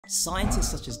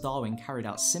Scientists such as Darwin carried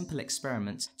out simple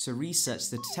experiments to research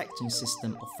the detection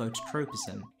system of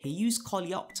phototropism. He used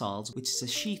coleoptiles, which is a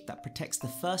sheath that protects the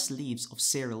first leaves of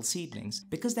cereal seedlings.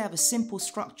 Because they have a simple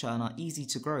structure and are easy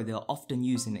to grow, they are often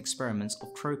used in experiments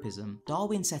of tropism.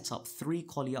 Darwin set up 3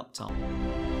 coleoptiles: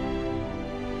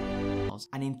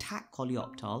 an intact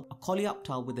coleoptile, a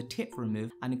coleoptile with the tip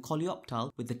removed, and a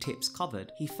coleoptile with the tips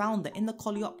covered. He found that in the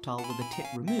coleoptile with the tip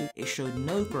removed, it showed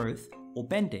no growth or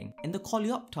bending. In the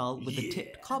coleoptile with the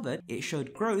tip covered, it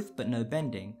showed growth but no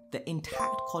bending. The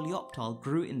intact coleoptile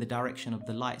grew in the direction of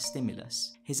the light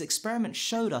stimulus. His experiment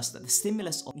showed us that the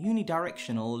stimulus of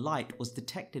unidirectional light was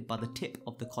detected by the tip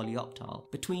of the coleoptile.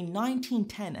 Between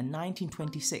 1910 and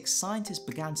 1926, scientists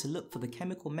began to look for the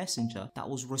chemical messenger that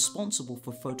was responsible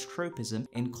for phototropism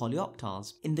in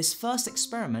coleoptiles. In this first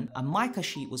experiment, a mica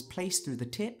sheet was placed through the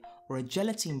tip, or a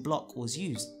gelatine block was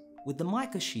used. With the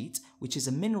mica sheet, which is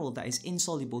a mineral that is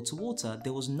insoluble to water,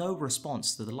 there was no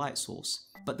response to the light source.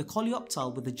 But the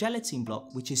coleoptile with the gelatine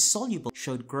block, which is soluble,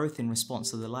 showed growth in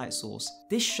response to the light source.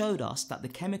 This showed us that the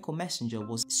chemical messenger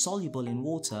was soluble in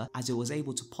water, as it was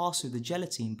able to pass through the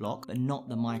gelatine block but not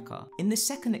the mica. In this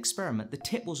second experiment, the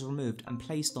tip was removed and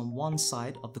placed on one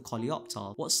side of the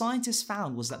coleoptile. What scientists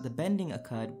found was that the bending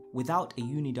occurred without a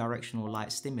unidirectional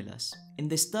light stimulus. In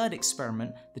this third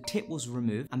experiment, the tip was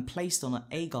removed and placed on an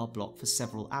agar block for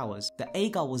several hours. The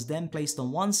agar was then placed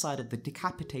on one side of the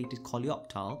decapitated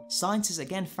coleoptile. Scientists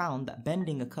again found that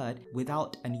bending occurred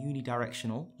without a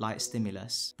unidirectional light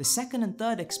stimulus. The second and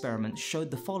third experiments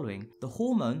showed the following. The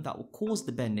hormone that will cause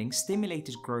the bending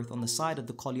stimulated growth on the side of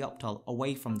the coleoptile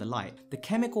away from the light. The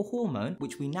chemical hormone,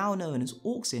 which we now know as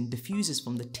auxin, diffuses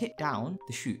from the tip down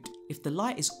the shoot. If the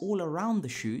light is all around the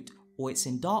shoot, or it's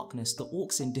in darkness, the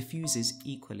auxin diffuses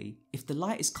equally. If the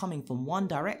light is coming from one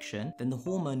direction, then the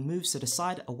hormone moves to the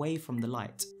side away from the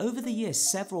light. Over the years,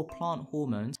 several plant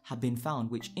hormones have been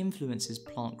found which influences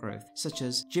plant growth, such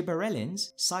as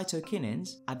gibberellins,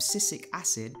 cytokinins, abscisic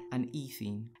acid, and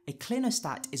ethene. A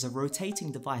clinostat is a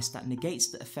rotating device that negates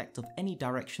the effect of any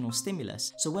directional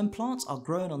stimulus. So when plants are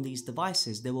grown on these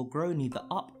devices, they will grow neither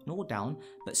up nor down,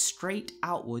 but straight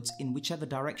outwards in whichever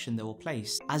direction they were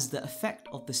placed, as the effect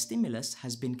of the stimulus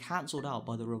has been cancelled out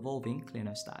by the revolving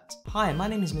clinostat. Hi, my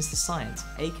name is Mr. Science,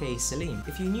 aka Salim.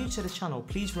 If you're new to the channel,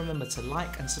 please remember to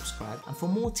like and subscribe, and for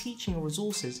more teaching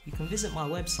resources, you can visit my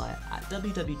website at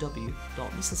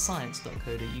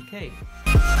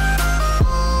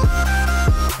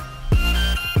www.mrscience.co.uk.